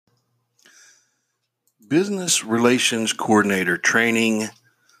Business Relations Coordinator Training,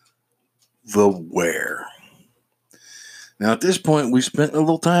 the Where. Now, at this point, we spent a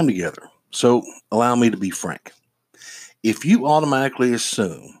little time together, so allow me to be frank. If you automatically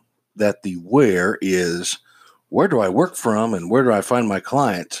assume that the where is where do I work from and where do I find my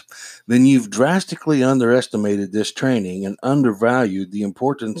clients, then you've drastically underestimated this training and undervalued the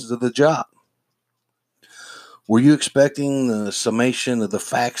importance of the job. Were you expecting the summation of the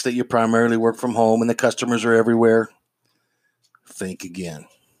facts that you primarily work from home and the customers are everywhere? Think again.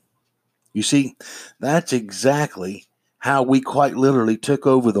 You see, that's exactly how we quite literally took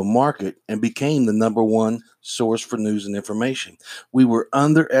over the market and became the number one source for news and information. We were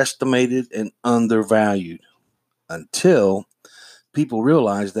underestimated and undervalued until people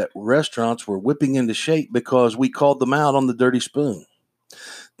realized that restaurants were whipping into shape because we called them out on the dirty spoon.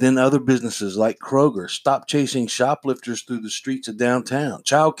 Then other businesses like Kroger stopped chasing shoplifters through the streets of downtown.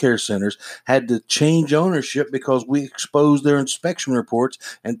 Child care centers had to change ownership because we exposed their inspection reports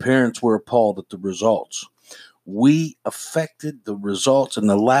and parents were appalled at the results. We affected the results in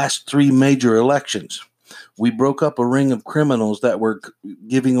the last three major elections. We broke up a ring of criminals that were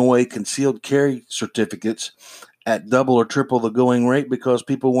giving away concealed carry certificates at double or triple the going rate because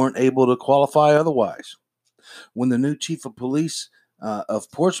people weren't able to qualify otherwise. When the new chief of police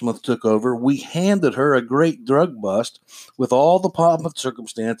of Portsmouth took over, we handed her a great drug bust with all the pomp and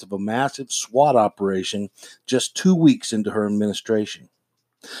circumstance of a massive SWAT operation just 2 weeks into her administration.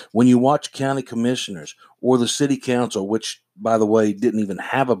 When you watch county commissioners or the city council, which, by the way, didn't even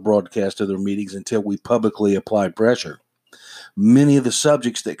have a broadcast of their meetings until we publicly applied pressure, many of the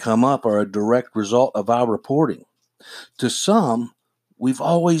subjects that come up are a direct result of our reporting. To some, we've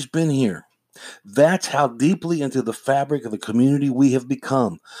always been here. That's how deeply into the fabric of the community we have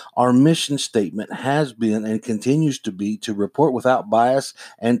become. Our mission statement has been and continues to be to report without bias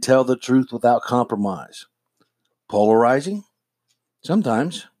and tell the truth without compromise. Polarizing?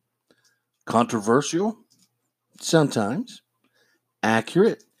 Sometimes. Controversial? Sometimes.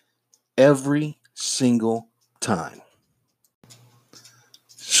 Accurate? Every single time.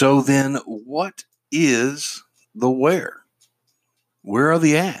 So then, what is the where? Where are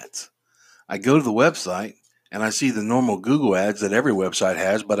the ads? I go to the website and I see the normal Google ads that every website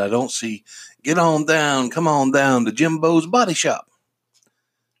has, but I don't see get on down, come on down to Jimbo's Body Shop.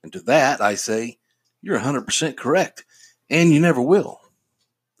 And to that I say, you're 100% correct, and you never will.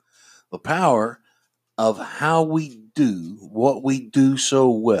 The power of how we do what we do so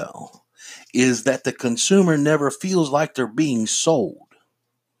well is that the consumer never feels like they're being sold.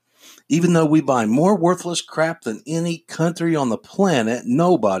 Even though we buy more worthless crap than any country on the planet,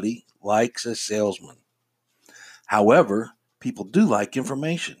 nobody likes a salesman. However, people do like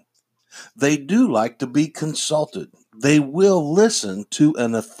information. They do like to be consulted. They will listen to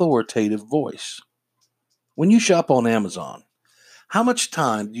an authoritative voice. When you shop on Amazon, how much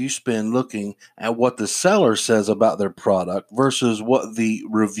time do you spend looking at what the seller says about their product versus what the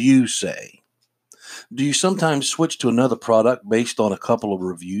reviews say? Do you sometimes switch to another product based on a couple of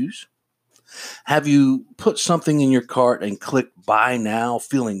reviews? Have you put something in your cart and clicked buy now,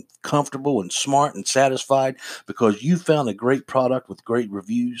 feeling comfortable and smart and satisfied because you found a great product with great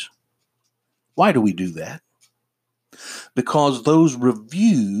reviews? Why do we do that? Because those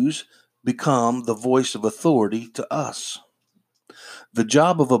reviews become the voice of authority to us. The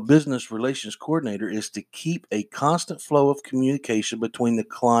job of a business relations coordinator is to keep a constant flow of communication between the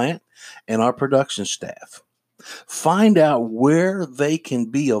client and our production staff. Find out where they can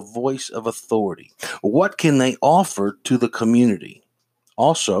be a voice of authority. What can they offer to the community?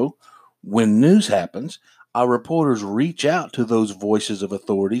 Also, when news happens, our reporters reach out to those voices of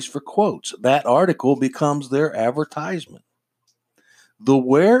authorities for quotes. That article becomes their advertisement. The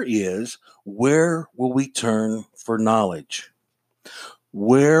where is, where will we turn for knowledge?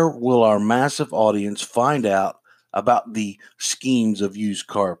 Where will our massive audience find out about the schemes of used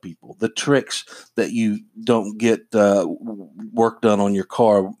car people, the tricks that you don't get work done on your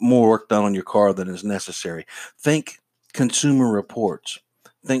car, more work done on your car than is necessary? Think Consumer Reports.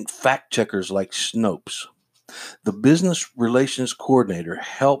 Think fact checkers like Snopes. The business relations coordinator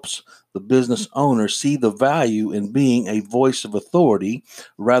helps the business owner see the value in being a voice of authority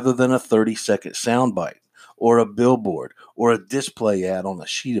rather than a 30-second soundbite or a billboard or a display ad on a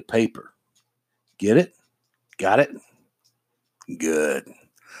sheet of paper. Get it? Got it? Good.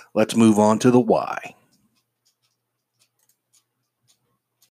 Let's move on to the why.